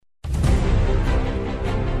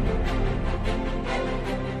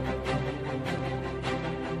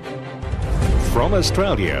From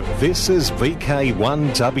Australia, this is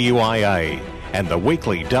VK1WIA and the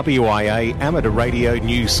weekly WIA amateur radio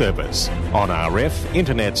news service on RF,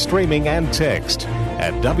 internet streaming and text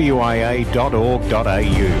at wia.org.au.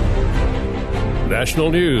 National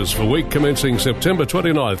news for week commencing September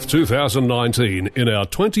 29th, 2019 in our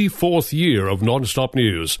 24th year of non-stop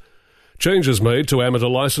news. Changes made to amateur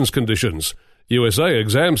licence conditions. USA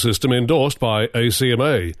exam system endorsed by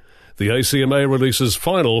ACMA. The ACMA releases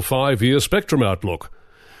final 5-year spectrum outlook.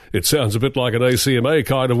 It sounds a bit like an ACMA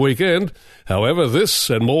kind of weekend. However, this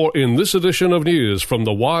and more in this edition of news from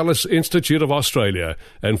the Wireless Institute of Australia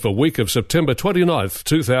and for week of September 29th,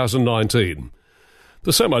 2019.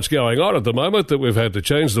 There's so much going on at the moment that we've had to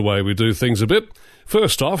change the way we do things a bit.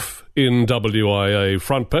 First off, in WIA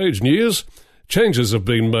front page news, changes have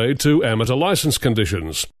been made to amateur licence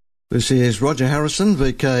conditions. This is Roger Harrison,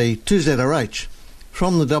 VK2ZRH,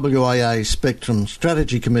 from the WIA Spectrum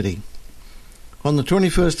Strategy Committee. On the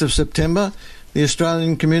 21st of September, the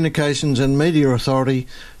Australian Communications and Media Authority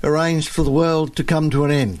arranged for the world to come to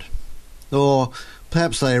an end. Or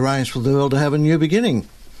perhaps they arranged for the world to have a new beginning.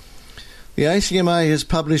 The ACMA has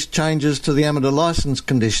published changes to the amateur licence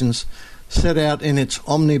conditions set out in its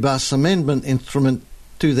Omnibus Amendment Instrument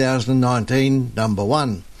 2019 number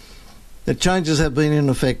 1. The changes have been in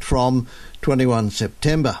effect from 21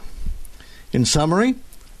 September. In summary,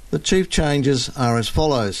 the chief changes are as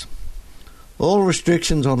follows. All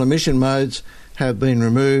restrictions on emission modes have been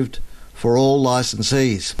removed for all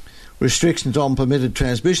licensees. Restrictions on permitted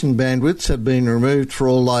transmission bandwidths have been removed for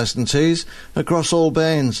all licensees across all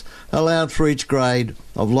bands allowed for each grade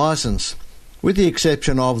of licence, with the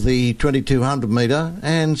exception of the 2200 metre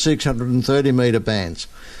and 630 metre bands,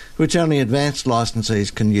 which only advanced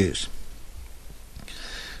licensees can use.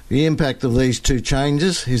 The impact of these two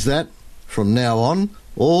changes is that, from now on,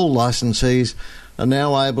 all licensees are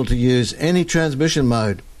now able to use any transmission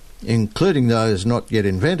mode, including those not yet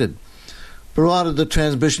invented, provided the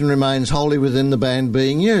transmission remains wholly within the band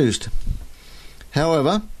being used.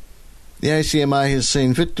 However, the ACMA has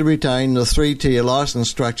seen fit to retain the 3-tier licence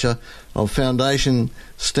structure of Foundation,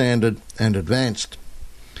 Standard and Advanced.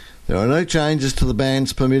 There are no changes to the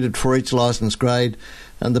bands permitted for each licence grade,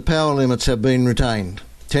 and the power limits have been retained.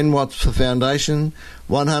 10 watts for Foundation,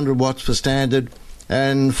 100 watts for Standard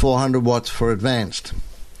and 400 watts for Advanced.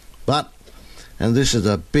 But, and this is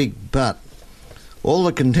a big but, all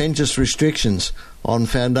the contentious restrictions on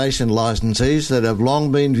Foundation licensees that have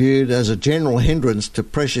long been viewed as a general hindrance to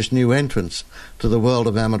precious new entrants to the world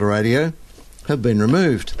of amateur radio have been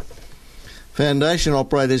removed. Foundation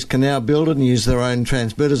operators can now build and use their own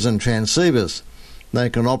transmitters and transceivers. They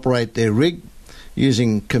can operate their rig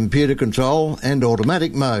using computer control and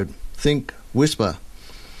automatic mode, think Whisper,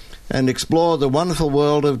 and explore the wonderful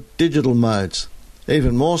world of digital modes,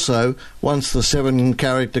 even more so once the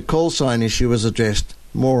 7-character call sign issue is addressed,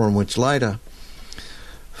 more on which later.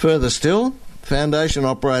 Further still, Foundation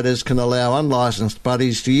operators can allow unlicensed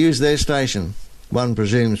buddies to use their station, one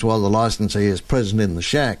presumes while the licensee is present in the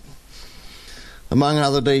shack. Among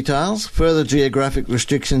other details, further geographic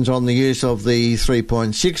restrictions on the use of the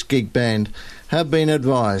 3.6 gig band have been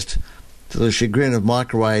advised, to the chagrin of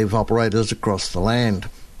microwave operators across the land.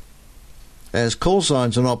 As call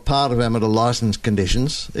signs are not part of amateur licence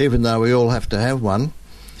conditions, even though we all have to have one,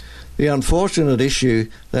 the unfortunate issue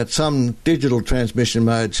that some digital transmission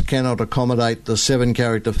modes cannot accommodate the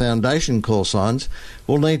 7-character Foundation call signs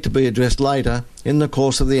will need to be addressed later in the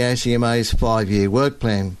course of the ACMA's 5-year work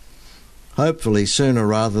plan, hopefully sooner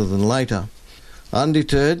rather than later.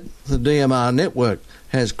 Undeterred, the DMR network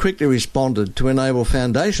has quickly responded to enable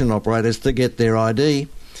Foundation operators to get their ID,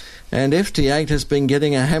 and FT8 has been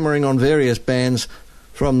getting a hammering on various bands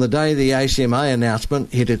from the day the ACMA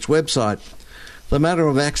announcement hit its website. The matter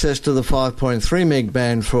of access to the 5.3 meg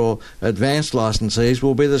band for advanced licensees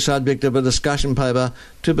will be the subject of a discussion paper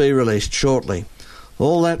to be released shortly.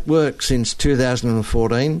 All that work since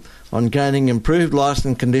 2014 on gaining improved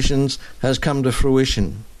licence conditions has come to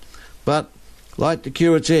fruition. But, like the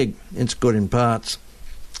curate's egg, it's good in parts.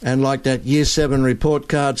 And like that Year 7 report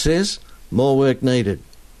card says, more work needed.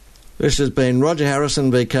 This has been Roger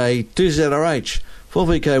Harrison, VK2ZRH, for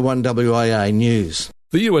VK1WIA News.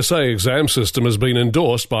 The USA exam system has been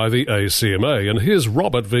endorsed by the ACMA, and here's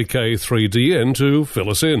Robert, VK3DN, to fill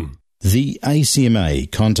us in. The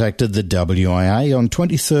ACMA contacted the WIA on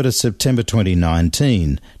 23rd of September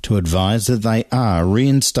 2019 to advise that they are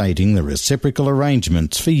reinstating the reciprocal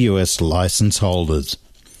arrangements for US licence holders.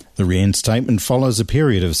 The reinstatement follows a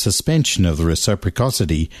period of suspension of the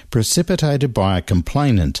reciprocity precipitated by a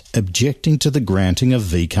complainant objecting to the granting of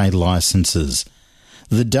VK licences.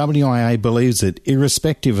 The WIA believes that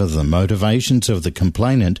irrespective of the motivations of the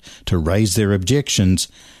complainant to raise their objections,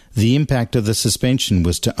 the impact of the suspension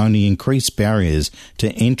was to only increase barriers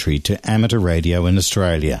to entry to amateur radio in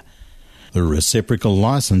Australia. The reciprocal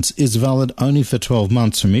licence is valid only for 12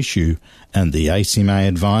 months from issue, and the ACMA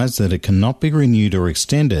advised that it cannot be renewed or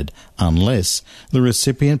extended unless the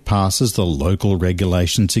recipient passes the local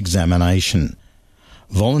regulations examination.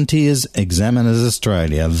 Volunteers Examiners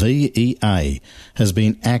Australia, VEA, has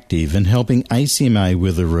been active in helping ACMA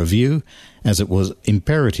with a review, as it was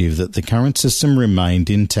imperative that the current system remained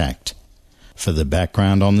intact. For the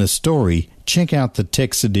background on this story, check out the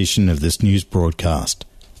text edition of this news broadcast.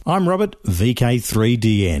 I'm Robert,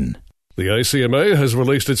 VK3DN. The ACMA has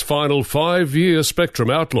released its final 5-year spectrum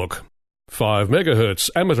outlook. 5 MHz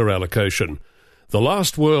amateur allocation. The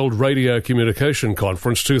last World Radio Communication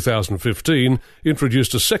Conference 2015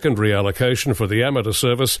 introduced a secondary allocation for the amateur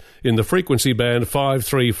service in the frequency band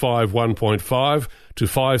 5351.5 to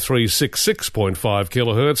 5366.5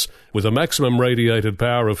 kHz with a maximum radiated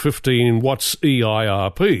power of 15 watts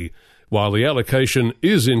EIRP. While the allocation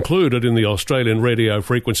is included in the Australian Radio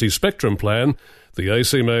Frequency Spectrum Plan, the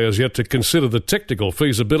ACMA has yet to consider the technical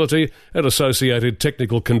feasibility and associated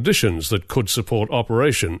technical conditions that could support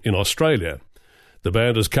operation in Australia. The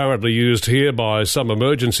band is currently used here by some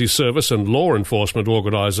emergency service and law enforcement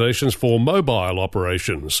organisations for mobile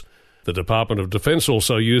operations. The Department of Defence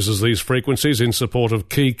also uses these frequencies in support of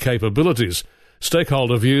key capabilities.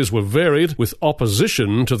 Stakeholder views were varied, with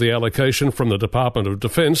opposition to the allocation from the Department of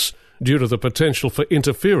Defence due to the potential for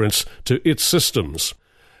interference to its systems.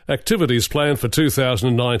 Activities planned for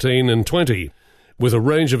 2019 and 20. With a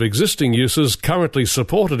range of existing uses currently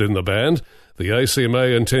supported in the band, the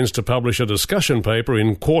ACMA intends to publish a discussion paper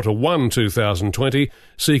in Q1 2020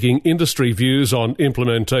 seeking industry views on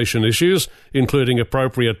implementation issues, including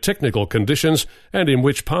appropriate technical conditions and in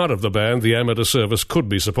which part of the band the amateur service could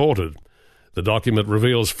be supported. The document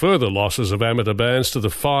reveals further losses of amateur bands to the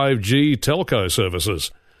 5G telco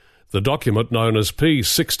services. The document, known as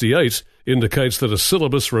P68, indicates that a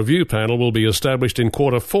syllabus review panel will be established in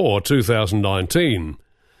Q4 2019.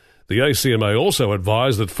 The ACMA also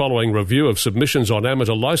advised that following review of submissions on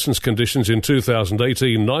amateur licence conditions in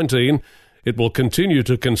 2018-19, it will continue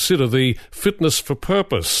to consider the fitness for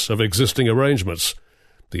purpose of existing arrangements.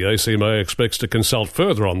 The ACMA expects to consult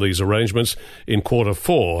further on these arrangements in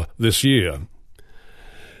Q4 this year.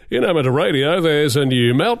 In amateur radio, there's a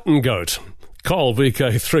new mountain goat. Cole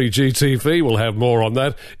VK3GTV will have more on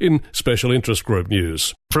that in Special Interest Group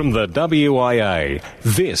news. From the WIA,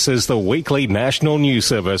 this is the weekly national news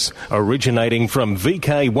service originating from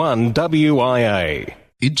VK1 WIA.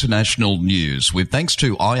 International news with thanks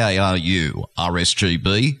to IARU,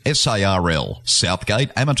 RSGB, SARL,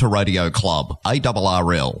 Southgate Amateur Radio Club,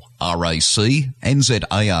 ARRL, RAC,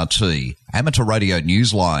 NZART, Amateur Radio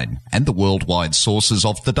Newsline, and the worldwide sources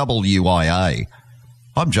of the WIA.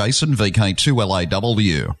 I'm Jason,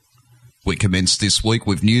 VK2LAW. We commence this week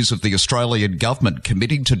with news of the Australian government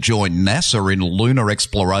committing to join NASA in lunar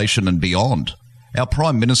exploration and beyond. Our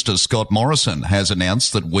Prime Minister Scott Morrison has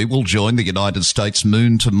announced that we will join the United States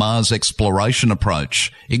Moon to Mars exploration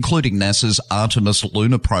approach, including NASA's Artemis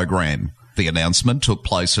lunar program. The announcement took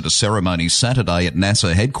place at a ceremony Saturday at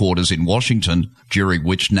NASA headquarters in Washington, during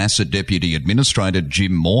which NASA Deputy Administrator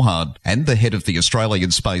Jim Morhard and the head of the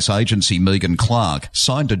Australian Space Agency Megan Clark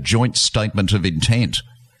signed a joint statement of intent.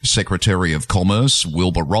 Secretary of Commerce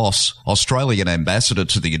Wilbur Ross, Australian Ambassador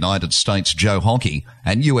to the United States Joe Hockey,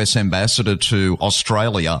 and US Ambassador to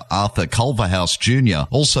Australia Arthur Culverhouse Jr.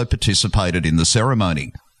 also participated in the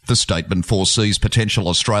ceremony. The statement foresees potential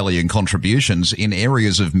Australian contributions in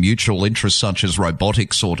areas of mutual interest such as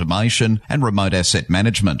robotics, automation and remote asset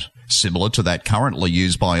management, similar to that currently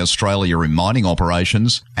used by Australia in mining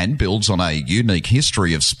operations, and builds on a unique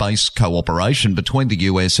history of space cooperation between the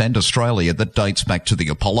US and Australia that dates back to the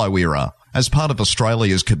Apollo era. As part of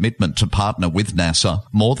Australia's commitment to partner with NASA,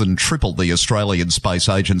 more than triple the Australian Space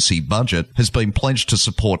Agency budget has been pledged to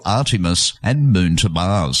support Artemis and Moon to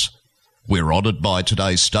Mars. We're honoured by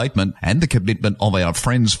today's statement and the commitment of our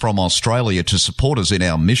friends from Australia to support us in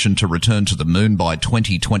our mission to return to the Moon by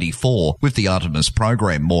 2024 with the Artemis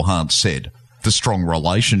program, Morhard said. The strong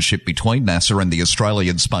relationship between NASA and the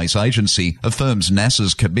Australian Space Agency affirms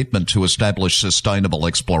NASA's commitment to establish sustainable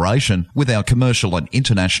exploration with our commercial and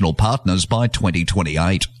international partners by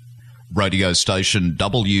 2028. Radio station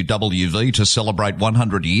WWV to celebrate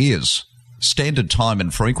 100 years. Standard Time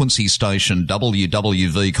and Frequency station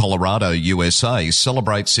WWV Colorado, USA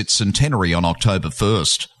celebrates its centenary on October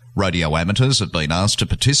 1st. Radio amateurs have been asked to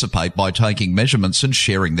participate by taking measurements and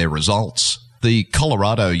sharing their results. The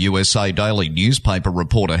Colorado, USA daily newspaper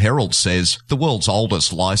Reporter Herald says the world's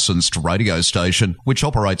oldest licensed radio station, which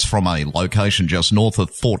operates from a location just north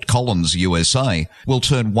of Fort Collins, USA, will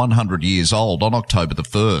turn 100 years old on October the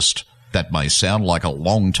 1st. That may sound like a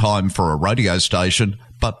long time for a radio station,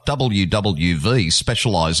 but WWV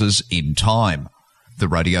specialises in time. The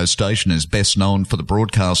radio station is best known for the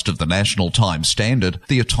broadcast of the national time standard,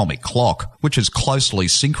 the atomic clock, which is closely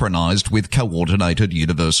synchronised with Coordinated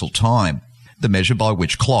Universal Time, the measure by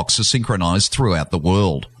which clocks are synchronised throughout the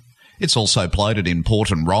world. It's also played an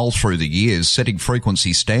important role through the years, setting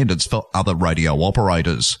frequency standards for other radio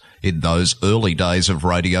operators. In those early days of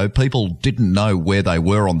radio, people didn't know where they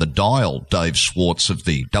were on the dial, Dave Schwartz of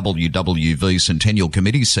the WWV Centennial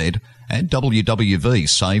Committee said, and WWV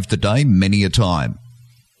saved the day many a time.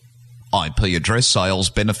 IP address sales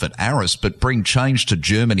benefit Aris but bring change to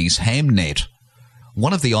Germany's Hamnet.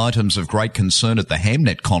 One of the items of great concern at the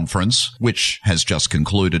Hamnet conference, which has just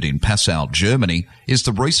concluded in Passau, Germany, is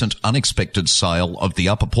the recent unexpected sale of the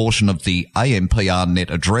upper portion of the AMPR-Net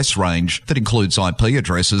address range that includes IP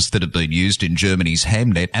addresses that have been used in Germany's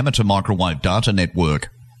Hamnet amateur microwave data network.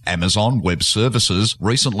 Amazon Web Services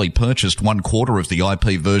recently purchased 1/4 of the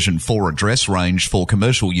IP version 4 address range for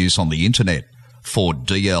commercial use on the internet. For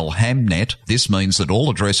DL Hamnet, this means that all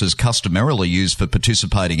addresses customarily used for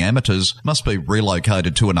participating amateurs must be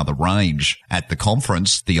relocated to another range. At the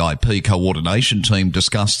conference, the IP coordination team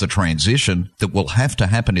discussed the transition that will have to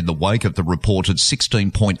happen in the wake of the reported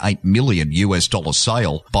 $16.8 million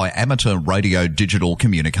sale by Amateur Radio Digital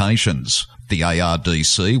Communications. The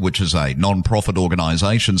ARDC, which is a non-profit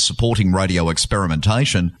organisation supporting radio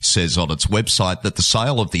experimentation, says on its website that the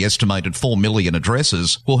sale of the estimated 4 million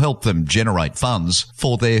addresses will help them generate funds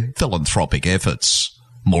for their philanthropic efforts.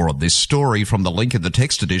 More on this story from the link in the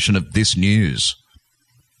text edition of This News.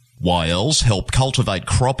 YLs help cultivate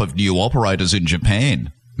crop of new operators in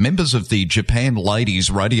Japan. Members of the Japan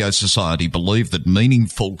Ladies Radio Society believe that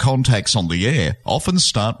meaningful contacts on the air often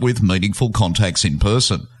start with meaningful contacts in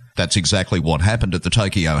person. That's exactly what happened at the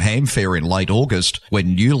Tokyo Ham Fair in late August,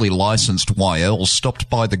 when newly licensed YLs stopped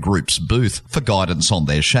by the group's booth for guidance on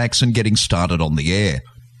their shacks and getting started on the air.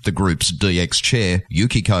 The group's DX chair,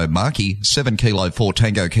 Yukiko Maki, 7 Kilo 4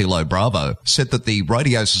 Tango Kilo Bravo, said that the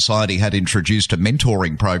Radio Society had introduced a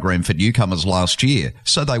mentoring program for newcomers last year,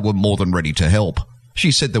 so they were more than ready to help.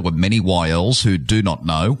 She said there were many YLs who do not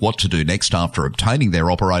know what to do next after obtaining their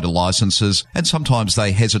operator licenses, and sometimes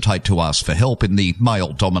they hesitate to ask for help in the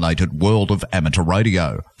male-dominated world of amateur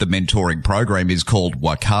radio. The mentoring program is called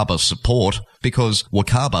Wakaba Support because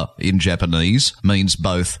Wakaba in Japanese means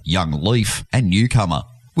both young leaf and newcomer.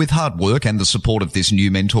 With hard work and the support of this new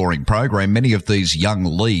mentoring program, many of these young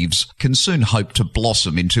leaves can soon hope to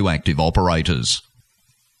blossom into active operators.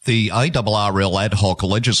 The ARRL Ad Hoc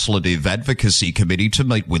Legislative Advocacy Committee to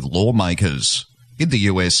meet with lawmakers. In the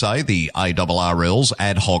USA, the ARRL's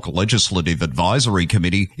Ad Hoc Legislative Advisory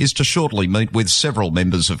Committee is to shortly meet with several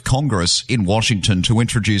members of Congress in Washington to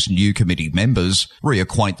introduce new committee members,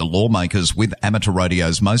 reacquaint the lawmakers with amateur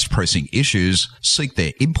radio's most pressing issues, seek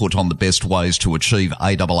their input on the best ways to achieve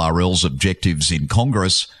ARRL's objectives in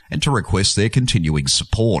Congress, and to request their continuing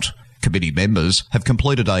support. Committee members have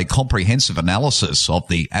completed a comprehensive analysis of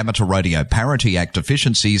the Amateur Radio Parity Act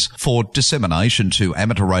deficiencies for dissemination to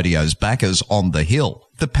amateur radio's backers on the Hill.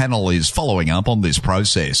 The panel is following up on this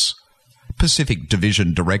process. Pacific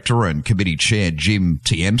Division Director and Committee Chair Jim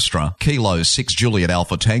Tiemstra, Kilo 6 Juliet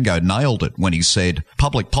Alpha Tango, nailed it when he said,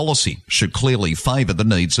 public policy should clearly favour the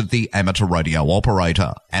needs of the amateur radio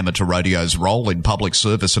operator. Amateur radio's role in public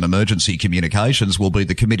service and emergency communications will be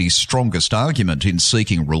the committee's strongest argument in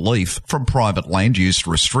seeking relief from private land use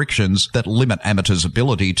restrictions that limit amateurs'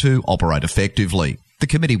 ability to operate effectively. The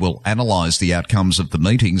committee will analyse the outcomes of the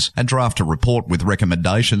meetings and draft a report with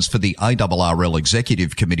recommendations for the ARRL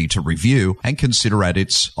Executive Committee to review and consider at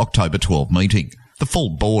its October 12 meeting. The full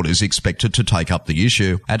board is expected to take up the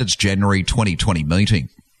issue at its January 2020 meeting.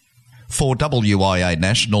 For WIA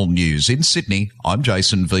National News in Sydney, I'm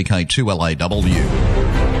Jason, VK2LAW.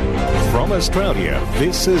 From Australia,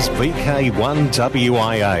 this is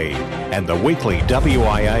VK1WIA and the weekly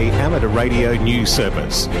WIA amateur radio news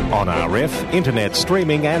service on RF, internet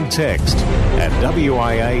streaming and text at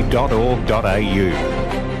wia.org.au.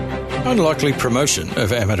 Unlikely promotion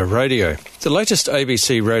of amateur radio. The latest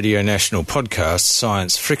ABC Radio National podcast,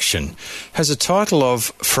 Science Friction, has a title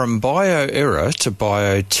of From Bioerror to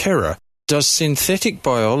Bioterror. Does synthetic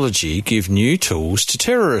biology give new tools to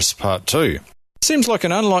terrorists? Part 2. Seems like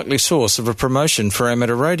an unlikely source of a promotion for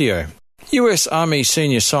amateur radio. US Army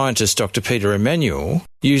Senior Scientist Dr. Peter Emanuel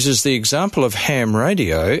uses the example of ham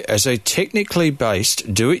radio as a technically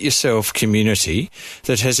based do-it-yourself community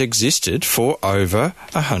that has existed for over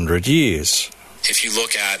 100 years. If you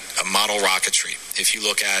look at model rocketry, if you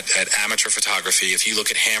look at amateur photography, if you look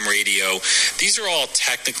at ham radio, these are all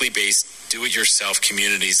technically based do-it-yourself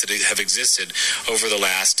communities that have existed over the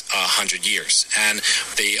last 100 years. And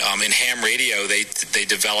they, in ham radio, they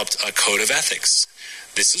developed a code of ethics.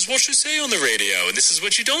 This is what you say on the radio, and this is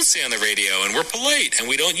what you don't say on the radio, and we're polite, and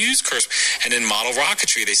we don't use curse. And in model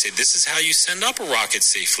rocketry, they say this is how you send up a rocket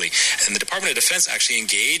safely. And the Department of Defense actually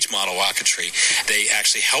engaged model rocketry. They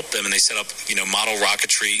actually help them, and they set up, model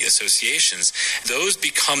rocketry associations. Those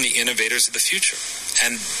become the innovators of the future.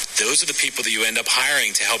 And those are the people that you end up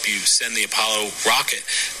hiring to help you send the Apollo rocket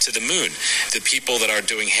to the moon. The people that are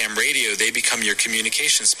doing ham radio, they become your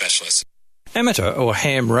communication specialists. Amateur or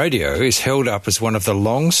ham radio is held up as one of the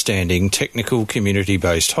long-standing technical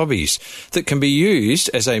community-based hobbies that can be used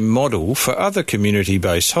as a model for other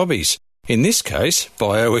community-based hobbies, in this case,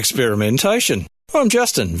 bioexperimentation. I'm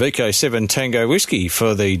Justin, VK7 Tango Whiskey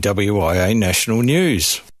for the WIA National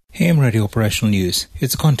News. Ham radio operational news.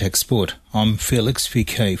 It's a contact sport. I'm Felix,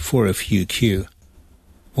 VK4FUQ.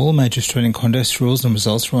 All major Australian contest rules and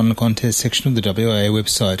results are on the contest section of the WIA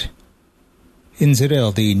website. In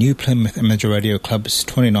ZL, the New Plymouth Amateur Radio Club's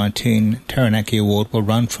 2019 Taranaki Award will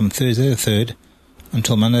run from Thursday the 3rd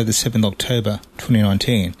until Monday the 7th October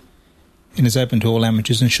 2019 and is open to all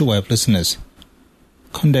amateurs and shortwave listeners.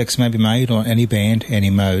 Contacts may be made on any band, any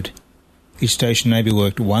mode. Each station may be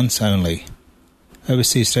worked once only.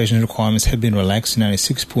 Overseas station requirements have been relaxed and only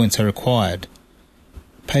 6 points are required.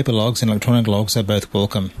 Paper logs and electronic logs are both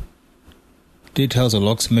welcome. Details of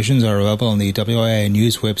log submissions are available on the WIA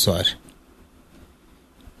News website.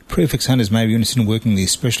 Prefix hunters may be interested in working the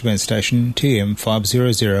special event station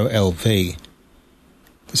TM500LV.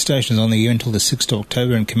 The station is on the air until the 6th of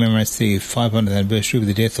October and commemorates the 500th anniversary of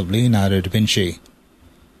the death of Leonardo da Vinci.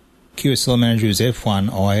 QSL manager is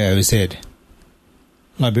F1IOZ.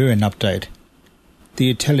 Liberian update. The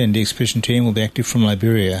Italian de-expedition team will be active from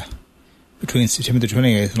Liberia between September the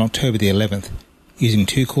 28th and October the 11th using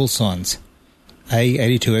 2 call signs,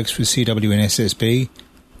 A82X for CW and SSB,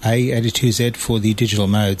 A82Z for the digital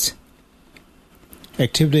modes.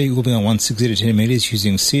 Activity will be on 16 to 10 metres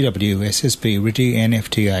using CW, SSB, RTTY and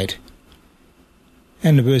FT8.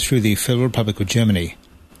 Anniversary of the Federal Republic of Germany.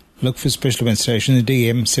 Look for special event stations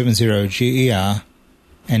DM70GER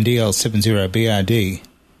and DL70BRD,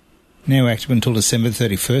 now active until December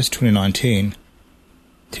 31st, 2019,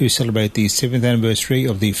 to celebrate the 7th anniversary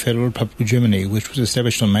of the Federal Republic of Germany, which was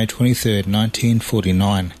established on May 23rd,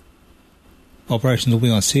 1949. Operations will be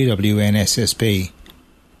on CW and SSB.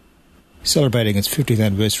 Celebrating its 50th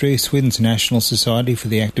anniversary, Sweden's National Society for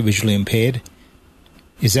the Active Visually Impaired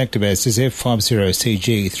is active as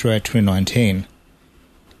F50CG throughout 2019.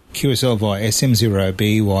 QSL via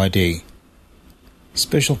SM0BYD.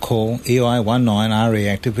 Special call EI19RE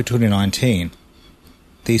active for 2019.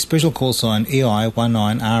 The special call sign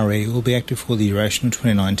EI19RE will be active for the duration of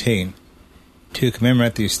 2019 to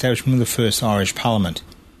commemorate the establishment of the first Irish Parliament.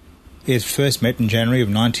 It first met in January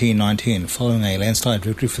of 1919 following a landslide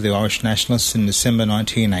victory for the Irish Nationalists in December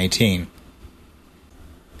 1918.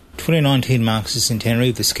 2019 marks the centenary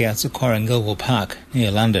of the Scouts acquiring Gilwell Park, near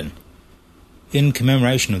London. In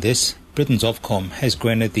commemoration of this, Britain's Ofcom has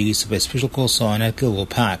granted the use of a special call sign at Gilwell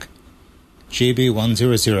Park,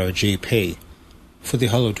 GB100GP, for the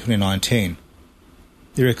whole of 2019.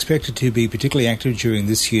 They are expected to be particularly active during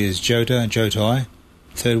this year's Jotai,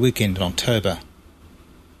 third weekend in October.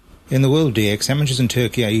 In the world of DX, amateurs in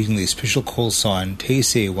Turkey are using the special call sign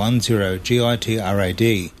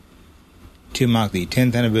TC10GITRAD to mark the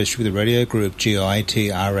 10th anniversary of the radio group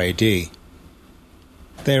GITRAD.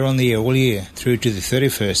 They are on the air all year through to the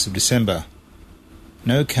 31st of December.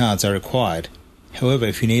 No cards are required. However,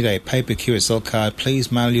 if you need a paper QSL card, please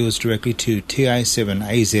mail yours directly to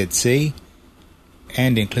TA7AZC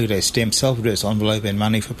and include a stamped self-addressed envelope and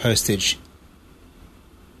money for postage.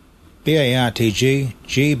 BARTG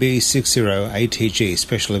GB60ATG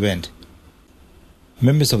Special Event.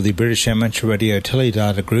 Members of the British Amateur Radio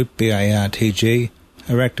Teledata Group BARTG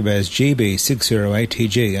are active as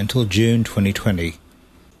GB60ATG until June 2020.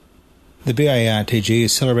 The BARTG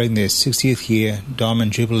is celebrating their 60th year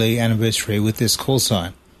Diamond Jubilee anniversary with this call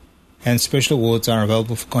sign, and special awards are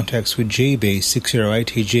available for contacts with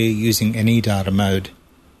GB60ATG using any data mode.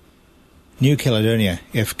 New Caledonia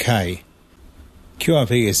FK.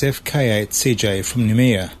 QRV is FK8CJ from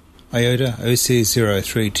Noumea, IOTA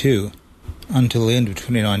OC032, until the end of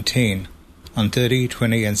 2019, on 30,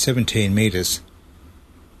 20 and 17 metres.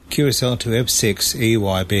 QSL to F6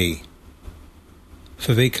 EYB.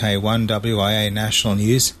 For VK1WIA National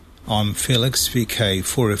News, I'm Felix,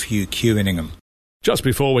 VK4FU Queuinningham. Just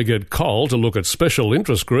before we get Cole to look at special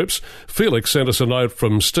interest groups, Felix sent us a note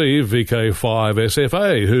from Steve,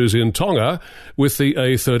 VK5SFA, who's in Tonga with the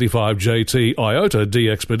A35JT IOTA D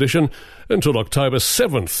expedition until October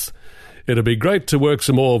 7th. It'd be great to work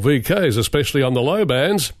some more VKs, especially on the low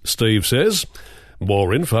bands, Steve says.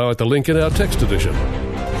 More info at the link in our text edition.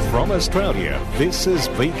 From Australia, this is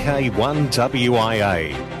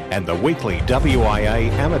VK1WIA and the weekly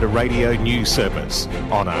WIA amateur radio news service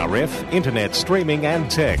on RF, internet streaming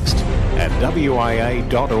and text at wia.org.au.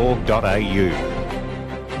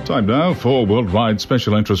 Time now for Worldwide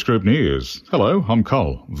Special Interest Group News. Hello, I'm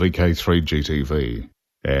Cole, VK3GTV.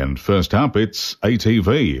 And first up, it's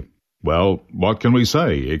ATV. Well, what can we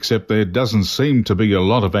say, except there doesn't seem to be a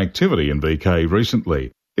lot of activity in VK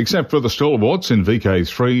recently. Except for the stalwarts in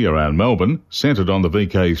VK3 around Melbourne, centred on the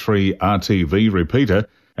VK3 RTV repeater,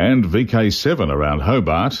 and VK7 around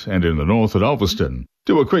Hobart and in the north at Ulverston.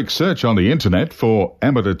 Do a quick search on the internet for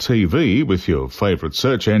amateur TV with your favourite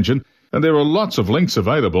search engine, and there are lots of links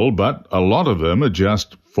available, but a lot of them are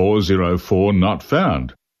just 404 not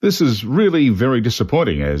found. This is really very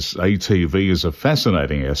disappointing, as ATV is a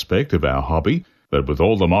fascinating aspect of our hobby, but with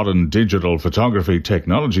all the modern digital photography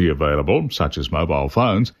technology available, such as mobile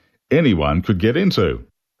phones, anyone could get into.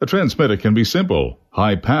 A transmitter can be simple.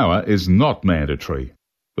 High power is not mandatory.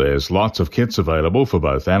 There's lots of kits available for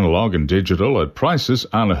both analog and digital at prices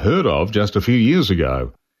unheard of just a few years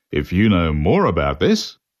ago. If you know more about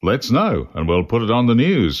this, let's know, and we'll put it on the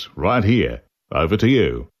news right here. Over to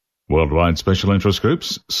you. Worldwide Special Interest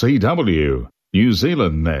Groups, CW, New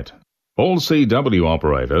Zealand Net. All CW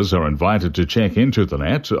operators are invited to check into the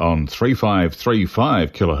net on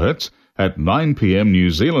 3535 kHz at 9 p.m. New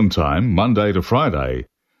Zealand time, Monday to Friday.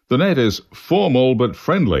 The net is formal but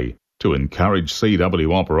friendly to encourage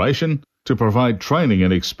CW operation, to provide training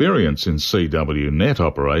and experience in CW net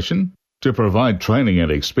operation, to provide training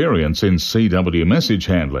and experience in CW message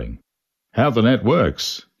handling. How the net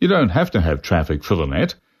works. You don't have to have traffic for the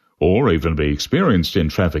net, or even be experienced in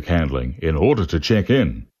traffic handling in order to check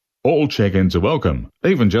in. All check-ins are welcome,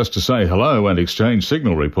 even just to say hello and exchange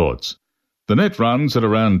signal reports. The net runs at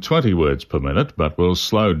around 20 words per minute, but will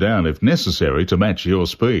slow down if necessary to match your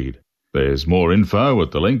speed. There's more info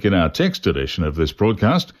at the link in our text edition of this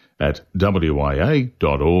broadcast at wia.org.au.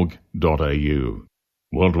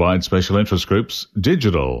 Worldwide Special Interest Groups,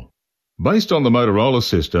 Digital. Based on the Motorola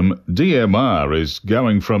system, DMR is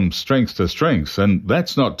going from strength to strength, and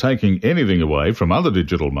that's not taking anything away from other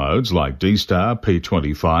digital modes like D-Star,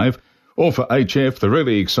 P25, or for HF, the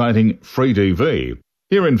really exciting FreeDV.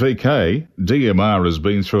 Here in VK, DMR has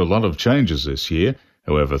been through a lot of changes this year.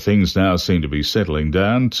 However, things now seem to be settling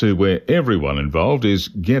down to where everyone involved is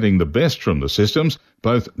getting the best from the systems,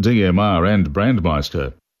 both DMR and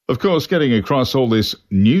Brandmeister. Of course, getting across all this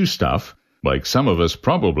new stuff makes some of us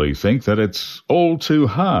probably think that it's all too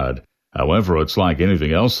hard. However, it's like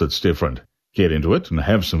anything else that's different. Get into it and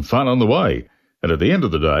have some fun on the way. And at the end of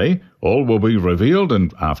the day, all will be revealed,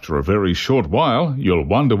 and after a very short while, you'll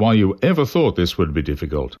wonder why you ever thought this would be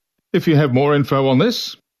difficult. If you have more info on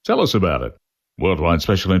this, tell us about it. Worldwide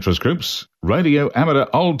Special Interest Groups, Radio Amateur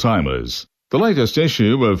Old-Timers. The latest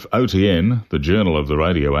issue of OTN, the Journal of the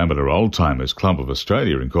Radio Amateur Old-Timers Club of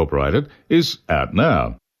Australia Incorporated, is out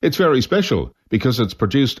now. It's very special because it's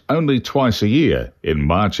produced only twice a year, in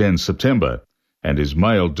March and September, and is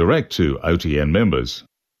mailed direct to OTN members.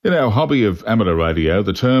 In our hobby of amateur radio,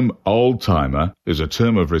 the term old-timer is a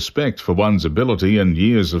term of respect for one's ability and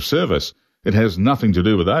years of service. It has nothing to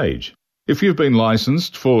do with age. If you've been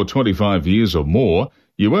licensed for 25 years or more,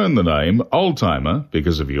 you earn the name old-timer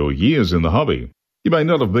because of your years in the hobby. You may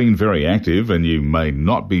not have been very active and you may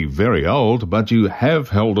not be very old, but you have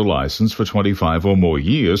held a license for 25 or more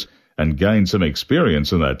years and gained some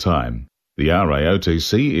experience in that time. The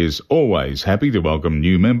RAOTC is always happy to welcome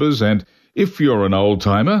new members, and if you're an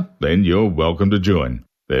old-timer, then you're welcome to join.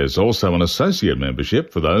 There's also an associate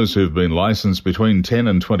membership for those who've been licensed between 10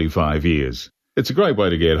 and 25 years. It's a great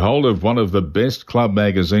way to get hold of one of the best club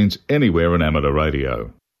magazines anywhere in amateur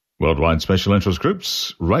radio. Worldwide Special Interest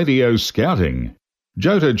Groups, Radio Scouting.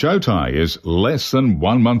 Jota Jotai is less than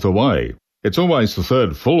 1 month away. It's always the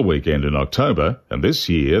third full weekend in October, and this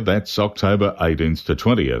year that's October 18th to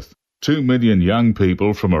 20th. 2 million young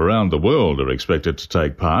people from around the world are expected to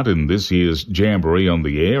take part in this year's Jamboree on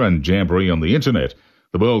the Air and Jamboree on the Internet,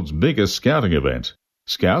 the world's biggest scouting event.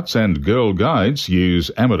 Scouts and Girl Guides use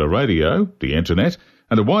amateur radio, the Internet,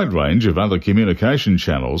 and a wide range of other communication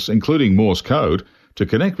channels, including Morse code, to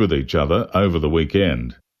connect with each other over the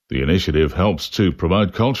weekend. The initiative helps to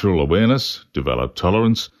promote cultural awareness, develop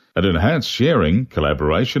tolerance, and enhance sharing,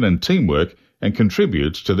 collaboration and teamwork, and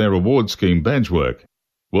contributes to their award scheme badge work.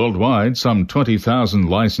 Worldwide, some 20,000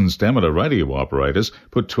 licensed amateur radio operators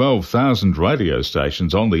put 12,000 radio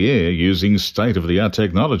stations on the air using state-of-the-art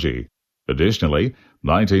technology. Additionally,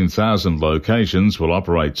 19,000 locations will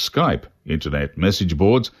operate Skype, internet message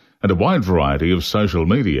boards, and a wide variety of social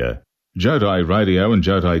media. Jotai Radio and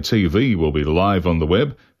Jotai TV will be live on the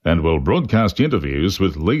web and will broadcast interviews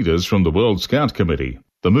with leaders from the World Scout Committee,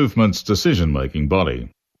 the movement's decision-making body.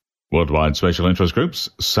 Worldwide Special Interest Groups,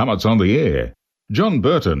 Summits on the Air. John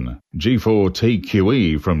Burton,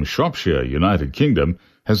 G4TQE from Shropshire, United Kingdom,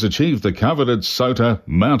 has achieved the coveted SOTA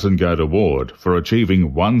Mountain Goat Award for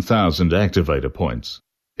achieving 1,000 activator points.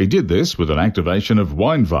 He did this with an activation of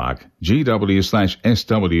Winevark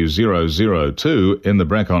GW/SW002 in the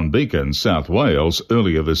Brecon Beacon, South Wales,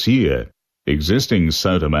 earlier this year. Existing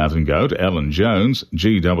SOTA Mountain Goat Alan Jones,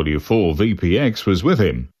 GW4VPX, was with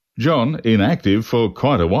him. John, inactive for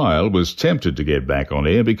quite a while, was tempted to get back on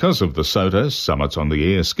air because of the SOTA Summits on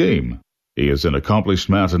the Air scheme. He is an accomplished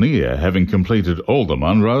mountaineer, having completed all the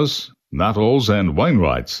Munros, Nuttalls and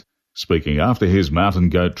Wainwrights. Speaking after his mountain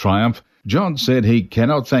goat triumph, John said he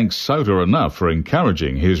cannot thank SOTA enough for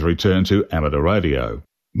encouraging his return to amateur radio.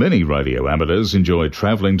 Many radio amateurs enjoy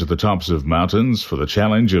travelling to the tops of mountains for the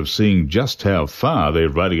challenge of seeing just how far their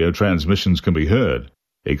radio transmissions can be heard.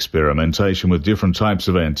 Experimentation with different types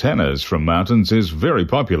of antennas from mountains is very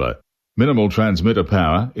popular. Minimal transmitter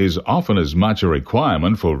power is often as much a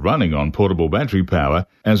requirement for running on portable battery power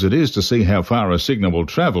as it is to see how far a signal will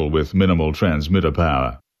travel with minimal transmitter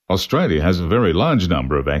power. Australia has a very large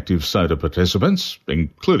number of active SOTA participants,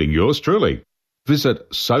 including yours truly. Visit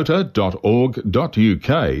sota.org.uk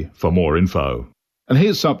for more info. And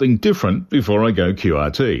here's something different before I go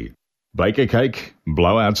QRT. Bake a cake,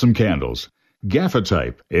 blow out some candles. Gaffer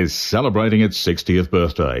tape is celebrating its 60th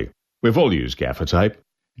birthday. We've all used gaffer tape.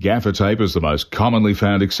 Gaffer tape is the most commonly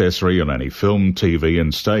found accessory on any film, TV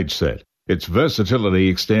and stage set. Its versatility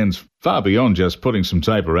extends far beyond just putting some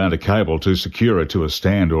tape around a cable to secure it to a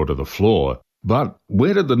stand or to the floor. But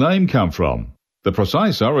where did the name come from? The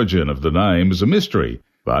precise origin of the name is a mystery,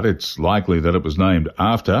 but it's likely that it was named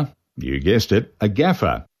after, you guessed it, a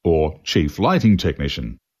gaffer, or chief lighting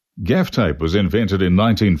technician. Gaff tape was invented in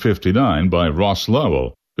 1959 by Ross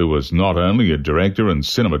Lowell, who was not only a director and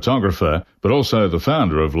cinematographer, but also the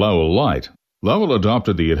founder of Lowell Light. Lowell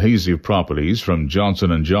adopted the adhesive properties from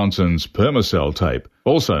Johnson & Johnson's Permacell tape,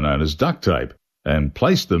 also known as duct tape, and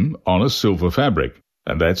placed them on a silver fabric,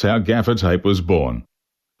 and that's how gaffer tape was born.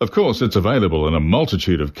 Of course, it's available in a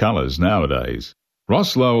multitude of colours nowadays.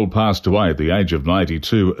 Ross Lowell passed away at the age of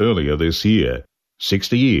 92 earlier this year,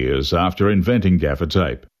 60 years after inventing gaffer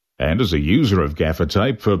tape. And as a user of gaffer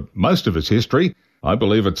tape for most of its history, I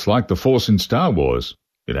believe it's like the Force in Star Wars.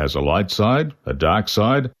 It has a light side, a dark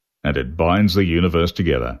side, and it binds the universe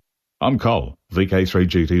together. I'm Cole,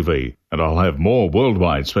 VK3GTV, and I'll have more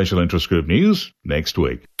worldwide special interest group news next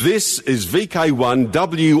week. This is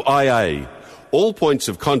VK1WIA. All points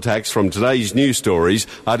of contacts from today's news stories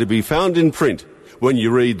are to be found in print when you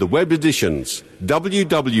read the web editions,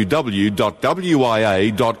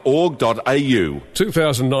 www.wia.org.au.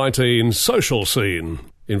 2019 Social Scene.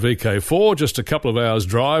 In VK4, just a couple of hours'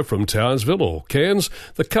 drive from Townsville or Cairns,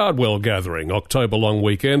 the Cardwell Gathering, October long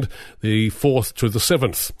weekend, the 4th to the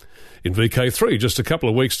 7th. In VK3, just a couple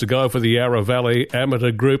of weeks to go for the Yarra Valley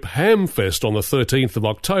Amateur Group Hamfest on the 13th of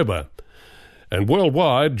October. And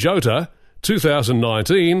worldwide, Jota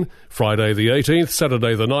 2019, Friday the 18th,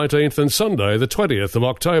 Saturday the 19th and Sunday the 20th of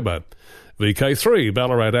October. VK3,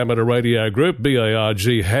 Ballarat Amateur Radio Group,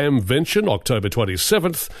 BARG Hamvention, October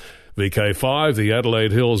 27th. VK5, the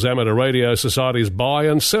Adelaide Hills Amateur Radio Society's Buy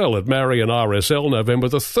and Sell at Marion RSL, November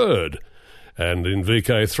the 3rd. And in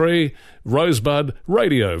VK3, Rosebud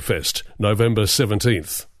Radio Fest, November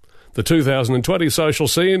 17th. The 2020 Social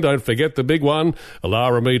Scene, don't forget the big one,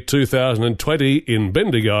 Alara Meet 2020 in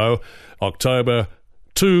Bendigo, October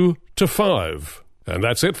 2 to 5. And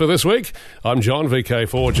that's it for this week. I'm John,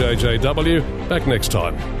 VK4JJW. Back next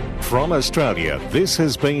time. From Australia, this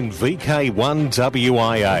has been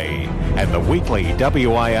VK1WIA and the weekly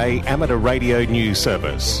WIA Amateur Radio News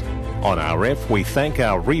Service. On RF, we thank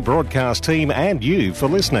our rebroadcast team and you for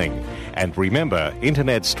listening. And remember,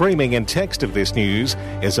 internet streaming and text of this news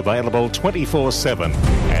is available 24/7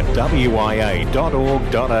 at wia.org.au.